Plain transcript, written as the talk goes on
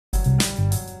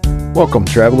Welcome,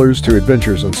 travelers, to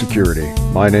Adventures in Security.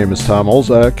 My name is Tom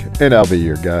Olzak, and I'll be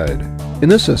your guide. In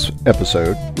this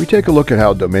episode, we take a look at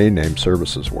how domain name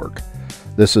services work.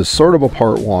 This is sort of a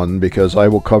part one because I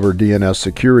will cover DNS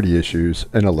security issues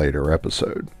in a later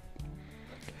episode.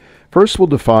 First, we'll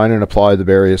define and apply the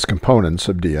various components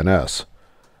of DNS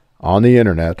on the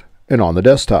internet and on the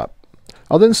desktop.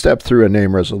 I'll then step through a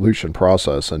name resolution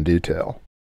process in detail.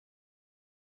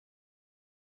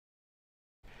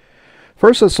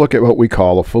 First, let's look at what we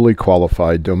call a fully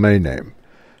qualified domain name.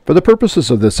 For the purposes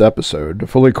of this episode, a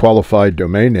fully qualified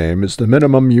domain name is the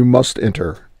minimum you must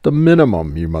enter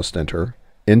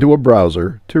into a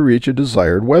browser to reach a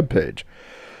desired web page.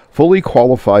 Fully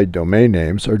qualified domain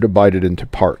names are divided into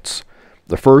parts.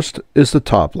 The first is the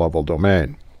top-level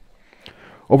domain.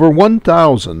 Over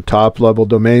 1,000 top-level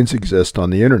domains exist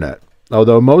on the internet,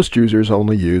 although most users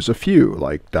only use a few,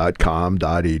 like .com,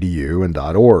 .edu, and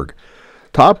 .org.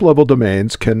 Top-level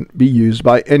domains can be used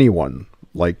by anyone,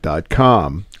 like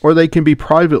 .com, or they can be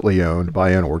privately owned by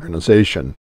an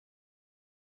organization.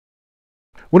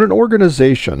 When an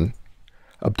organization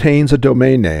obtains a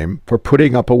domain name for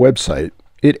putting up a website,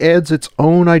 it adds its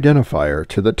own identifier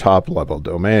to the top-level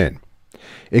domain.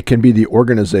 It can be the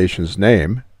organization's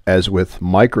name, as with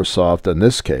Microsoft in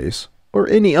this case, or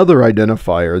any other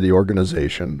identifier the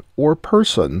organization or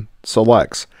person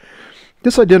selects.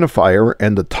 This identifier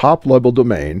and the top-level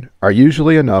domain are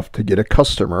usually enough to get a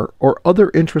customer or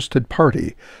other interested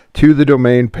party to the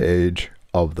domain page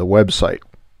of the website,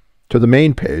 to the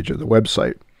main page of the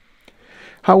website.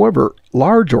 However,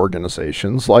 large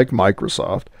organizations like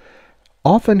Microsoft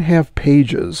often have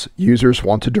pages users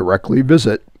want to directly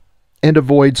visit and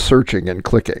avoid searching and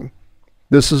clicking.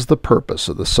 This is the purpose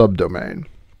of the subdomain.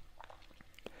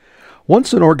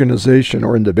 Once an organization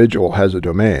or individual has a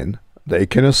domain, they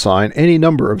can assign any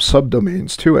number of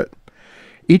subdomains to it.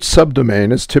 Each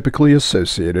subdomain is typically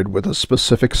associated with a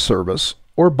specific service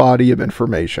or body of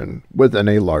information within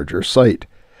a larger site.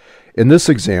 In this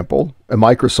example, a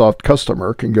Microsoft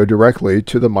customer can go directly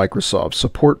to the Microsoft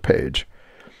support page.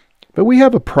 But we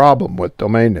have a problem with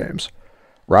domain names.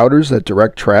 Routers that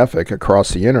direct traffic across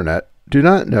the internet do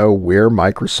not know where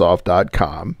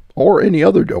Microsoft.com or any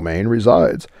other domain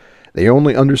resides. They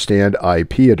only understand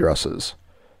IP addresses.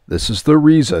 This is the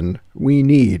reason we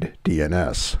need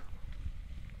DNS.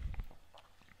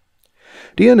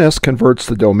 DNS converts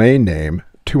the domain name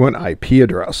to an IP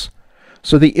address,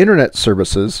 so the internet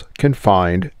services can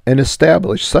find and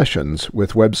establish sessions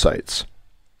with websites.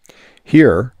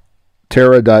 Here,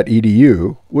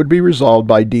 terra.edu would be resolved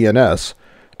by DNS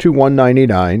to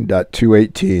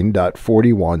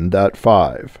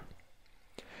 199.218.41.5.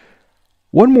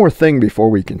 One more thing before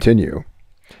we continue.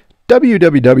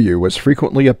 www was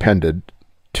frequently appended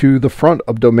to the front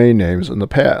of domain names in the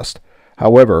past.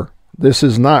 However, this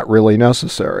is not really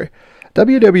necessary.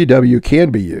 www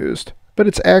can be used, but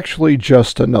it's actually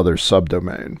just another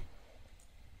subdomain.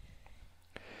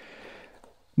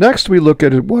 Next, we look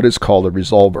at what is called a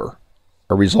resolver.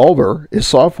 A resolver is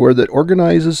software that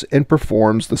organizes and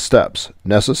performs the steps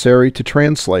necessary to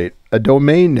translate a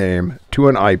domain name to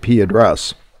an IP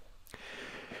address.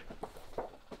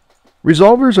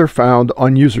 Resolvers are found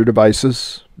on user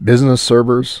devices, business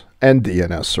servers, and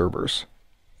DNS servers.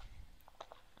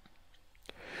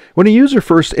 When a user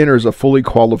first enters a fully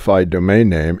qualified domain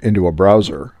name into a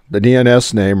browser, the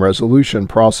DNS name resolution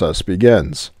process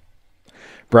begins.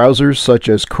 Browsers such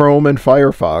as Chrome and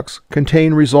Firefox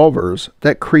contain resolvers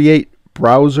that create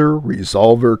browser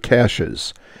resolver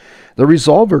caches. The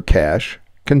resolver cache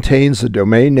contains the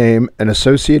domain name and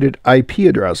associated IP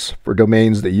address for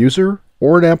domains the user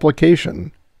or an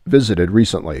application visited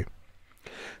recently.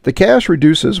 The cache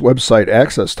reduces website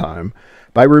access time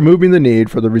by removing the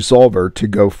need for the resolver to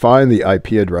go find the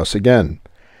IP address again.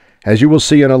 As you will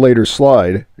see in a later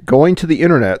slide, going to the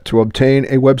internet to obtain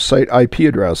a website IP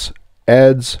address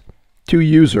adds to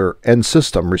user and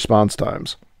system response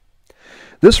times.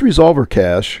 This resolver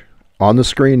cache on the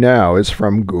screen now is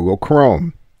from Google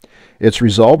Chrome. Its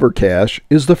resolver cache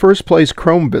is the first place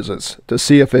Chrome visits to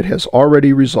see if it has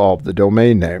already resolved the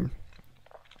domain name.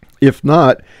 If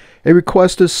not, a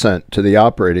request is sent to the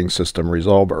operating system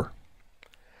resolver.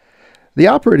 The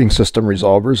operating system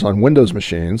resolvers on Windows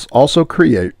machines also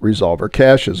create resolver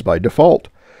caches by default,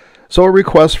 so a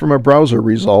request from a browser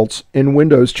results in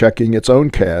Windows checking its own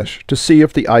cache to see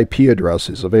if the IP address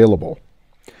is available.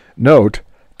 Note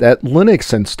that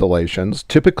Linux installations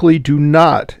typically do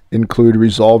not include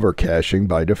resolver caching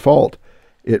by default.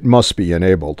 It must be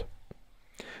enabled.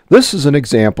 This is an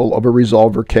example of a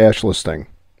resolver cache listing.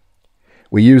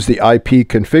 We use the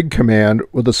ipconfig command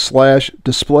with a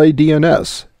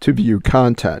 /displaydns to view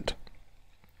content.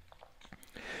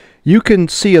 You can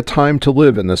see a time to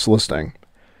live in this listing.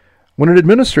 When an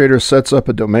administrator sets up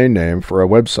a domain name for a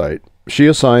website, she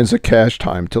assigns a cache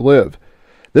time to live.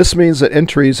 This means that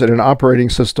entries in an operating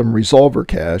system resolver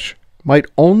cache might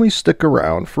only stick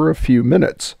around for a few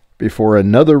minutes before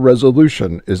another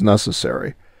resolution is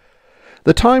necessary.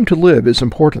 The time to live is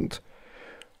important.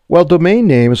 While domain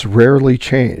names rarely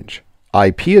change,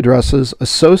 IP addresses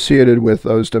associated with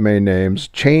those domain names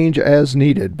change as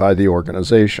needed by the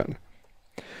organization.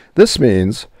 This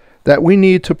means that we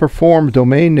need to perform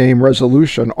domain name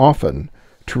resolution often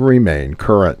to remain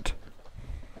current.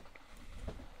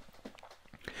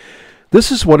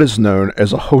 This is what is known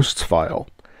as a hosts file.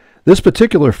 This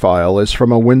particular file is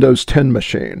from a Windows 10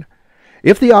 machine.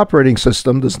 If the operating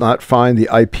system does not find the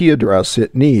IP address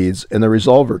it needs in the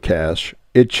resolver cache,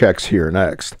 it checks here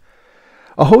next.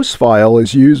 A host file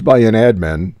is used by an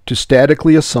admin to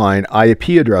statically assign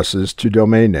IP addresses to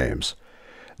domain names.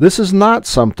 This is not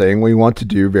something we want to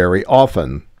do very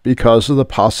often because of the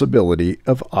possibility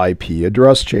of IP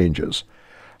address changes.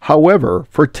 However,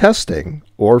 for testing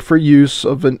or for use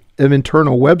of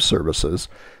internal web services,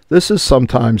 this is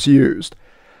sometimes used.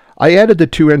 I added the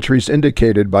two entries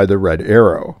indicated by the red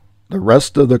arrow. The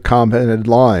rest of the commented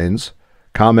lines,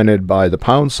 commented by the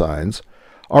pound signs,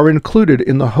 are included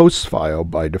in the hosts file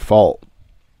by default.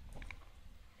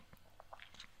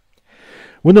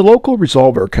 When the local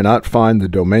resolver cannot find the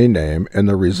domain name in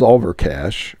the resolver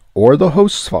cache or the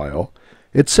hosts file,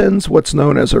 it sends what's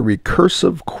known as a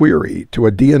recursive query to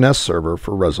a DNS server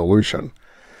for resolution.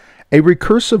 A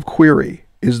recursive query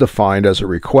is defined as a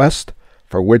request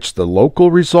for which the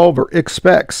local resolver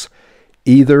expects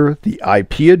either the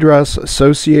IP address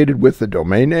associated with the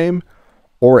domain name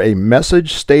or a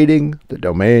message stating the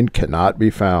domain cannot be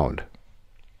found.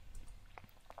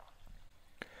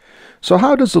 So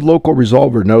how does the local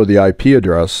resolver know the IP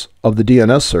address of the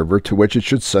DNS server to which it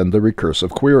should send the recursive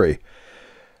query?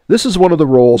 This is one of the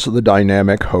roles of the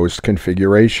Dynamic Host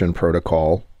Configuration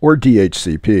Protocol, or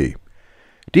DHCP.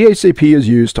 DHCP is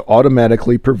used to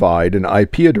automatically provide an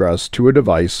IP address to a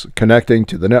device connecting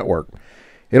to the network.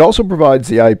 It also provides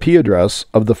the IP address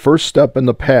of the first step in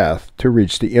the path to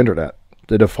reach the Internet,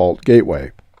 the default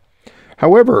gateway.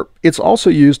 However, it's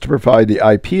also used to provide the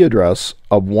IP address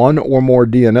of one or more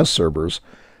DNS servers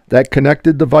that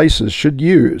connected devices should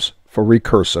use for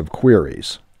recursive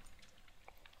queries.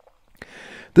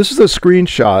 This is a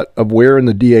screenshot of where in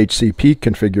the DHCP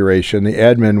configuration the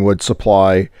admin would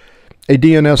supply a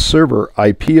DNS server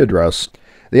IP address.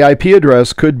 The IP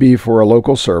address could be for a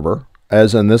local server,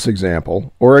 as in this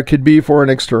example, or it could be for an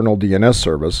external DNS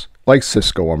service, like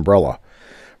Cisco Umbrella.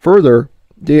 Further,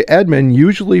 the admin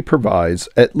usually provides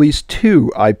at least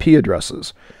two IP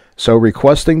addresses, so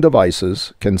requesting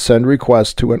devices can send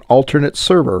requests to an alternate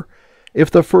server if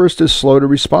the first is slow to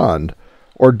respond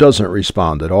or doesn't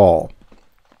respond at all.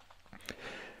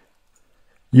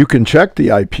 You can check the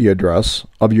IP address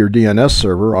of your DNS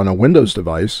server on a Windows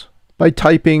device by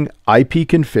typing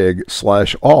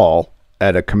ipconfig/all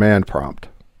at a command prompt.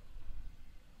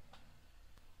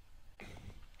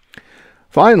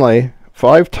 Finally,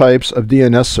 5 types of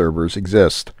DNS servers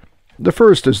exist. The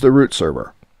first is the root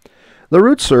server. The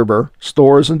root server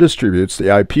stores and distributes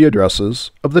the IP addresses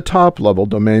of the top-level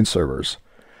domain servers.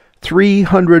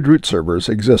 300 root servers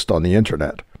exist on the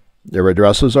Internet. Their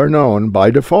addresses are known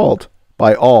by default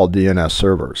by all DNS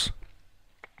servers.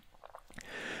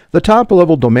 The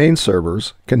top-level domain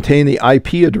servers contain the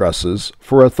IP addresses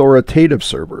for authoritative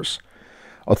servers.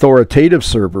 Authoritative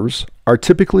servers are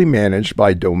typically managed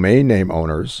by domain name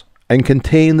owners and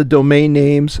contain the domain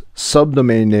names,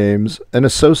 subdomain names, and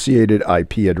associated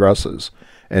IP addresses.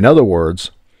 In other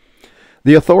words,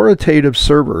 the authoritative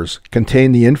servers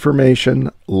contain the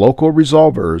information local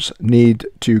resolvers need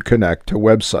to connect to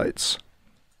websites.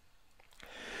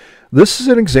 This is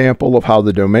an example of how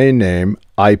the domain name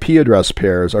IP address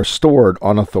pairs are stored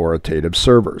on authoritative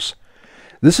servers.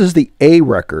 This is the A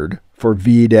record for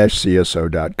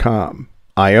v-cso.com.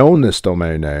 I own this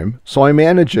domain name, so I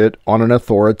manage it on an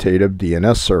authoritative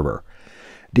DNS server.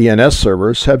 DNS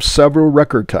servers have several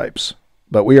record types,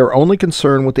 but we are only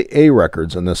concerned with the A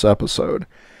records in this episode.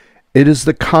 It is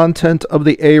the content of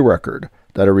the A record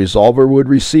that a resolver would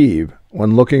receive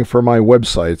when looking for my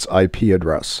website's IP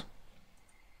address.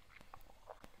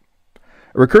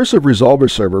 A recursive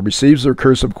resolver server receives the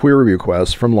recursive query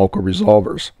requests from local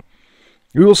resolvers.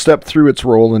 We will step through its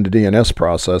role in the DNS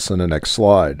process in the next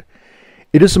slide.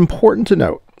 It is important to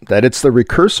note that it's the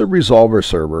recursive resolver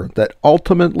server that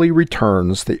ultimately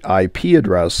returns the IP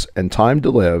address and time to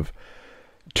live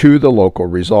to the local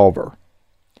resolver.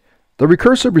 The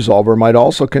recursive resolver might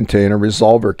also contain a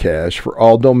resolver cache for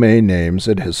all domain names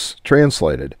it has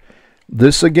translated.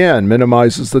 This again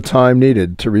minimizes the time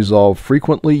needed to resolve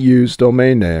frequently used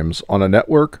domain names on a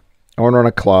network or on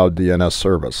a cloud DNS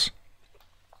service.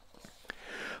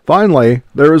 Finally,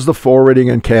 there is the forwarding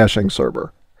and caching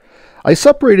server. I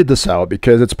separated this out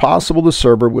because it's possible the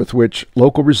server with which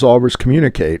local resolvers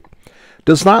communicate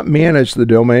does not manage the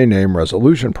domain name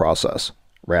resolution process.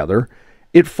 Rather,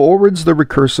 it forwards the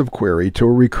recursive query to a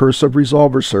recursive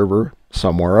resolver server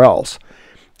somewhere else.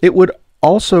 It would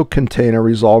also contain a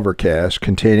resolver cache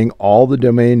containing all the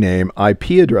domain name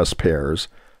IP address pairs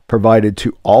provided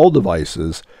to all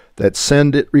devices that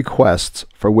send it requests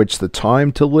for which the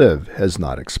time to live has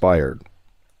not expired.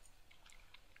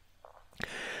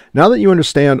 Now that you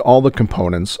understand all the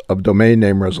components of domain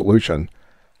name resolution,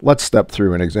 let's step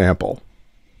through an example.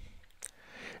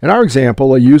 In our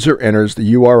example, a user enters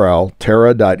the URL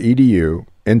terra.edu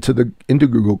into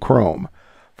Google Chrome.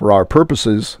 For our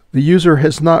purposes, the user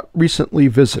has not recently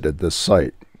visited this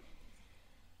site.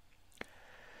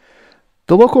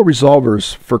 The local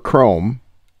resolvers for Chrome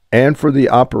and for the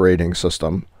operating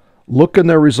system look in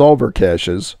their resolver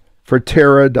caches for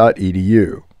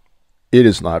terra.edu. It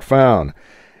is not found.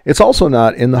 It's also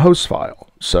not in the host file,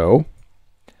 so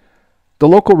the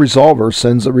local resolver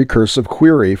sends a recursive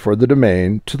query for the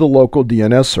domain to the local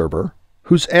DNS server,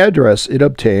 whose address it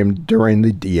obtained during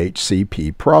the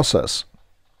DHCP process.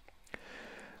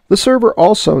 The server,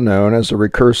 also known as a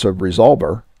recursive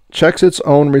resolver, checks its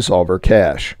own resolver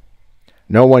cache.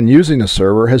 No one using the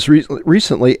server has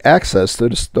recently accessed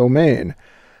this domain,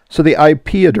 so the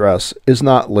IP address is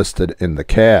not listed in the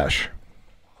cache.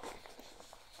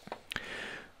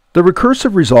 The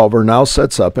recursive resolver now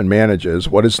sets up and manages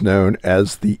what is known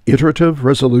as the iterative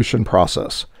resolution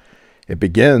process. It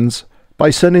begins by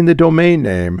sending the domain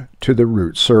name to the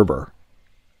root server.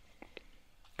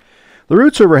 The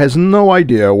root server has no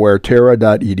idea where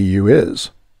terra.edu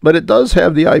is, but it does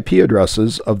have the IP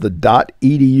addresses of the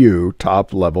 .edu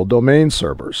top-level domain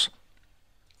servers.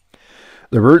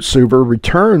 The root server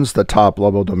returns the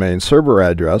top-level domain server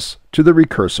address to the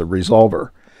recursive resolver.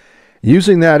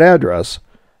 Using that address,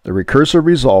 the recursive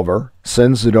resolver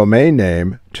sends the domain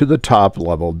name to the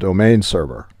top-level domain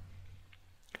server.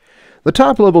 The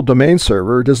top-level domain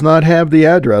server does not have the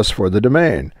address for the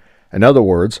domain. In other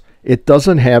words, it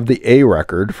doesn't have the A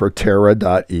record for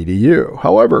terra.edu.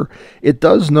 However, it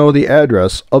does know the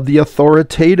address of the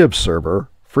authoritative server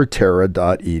for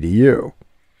terra.edu.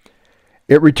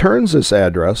 It returns this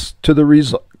address to the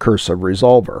recursive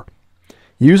resolver.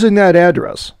 Using that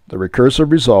address, the recursive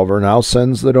resolver now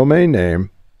sends the domain name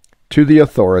to the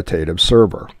authoritative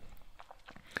server.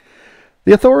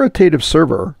 The authoritative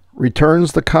server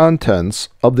returns the contents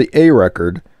of the A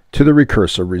record to the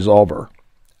recursive resolver,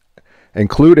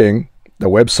 including the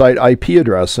website IP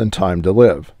address and time to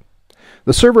live.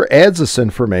 The server adds this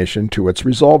information to its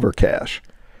resolver cache.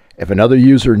 If another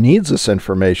user needs this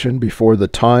information before the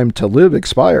time to live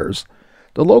expires,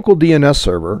 the local DNS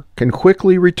server can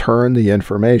quickly return the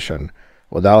information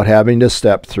without having to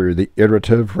step through the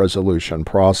iterative resolution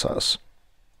process.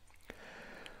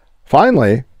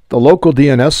 Finally, the local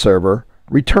DNS server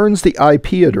returns the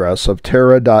IP address of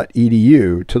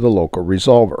terra.edu to the local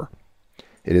resolver.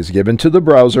 It is given to the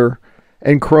browser,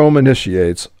 and Chrome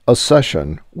initiates a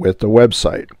session with the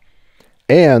website.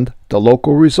 And the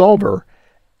local resolver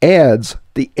adds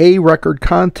the A record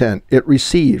content it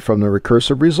received from the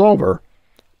recursive resolver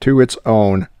to its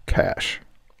own cache.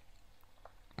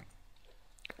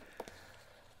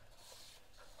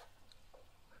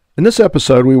 In this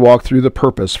episode, we walk through the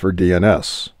purpose for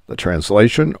DNS, the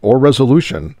translation or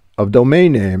resolution of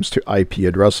domain names to IP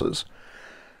addresses.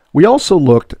 We also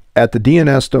looked at the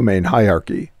DNS domain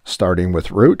hierarchy, starting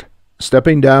with root,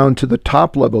 stepping down to the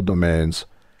top-level domains,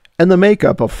 and the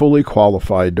makeup of fully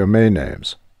qualified domain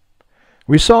names.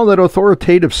 We saw that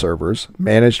authoritative servers,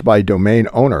 managed by domain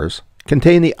owners,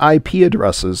 contain the IP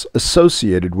addresses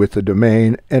associated with the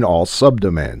domain and all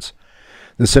subdomains.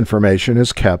 This information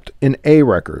is kept in A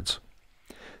records.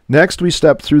 Next, we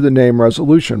step through the name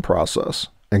resolution process,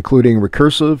 including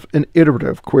recursive and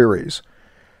iterative queries.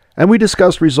 And we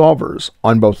discussed resolvers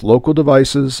on both local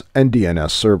devices and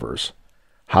DNS servers,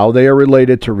 how they are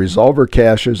related to resolver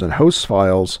caches and host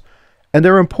files, and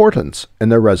their importance in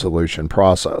the resolution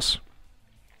process.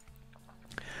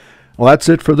 Well, that's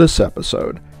it for this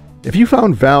episode. If you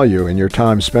found value in your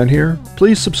time spent here,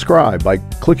 please subscribe by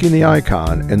clicking the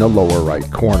icon in the lower right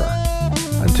corner.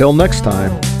 Until next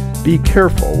time, be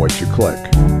careful what you click.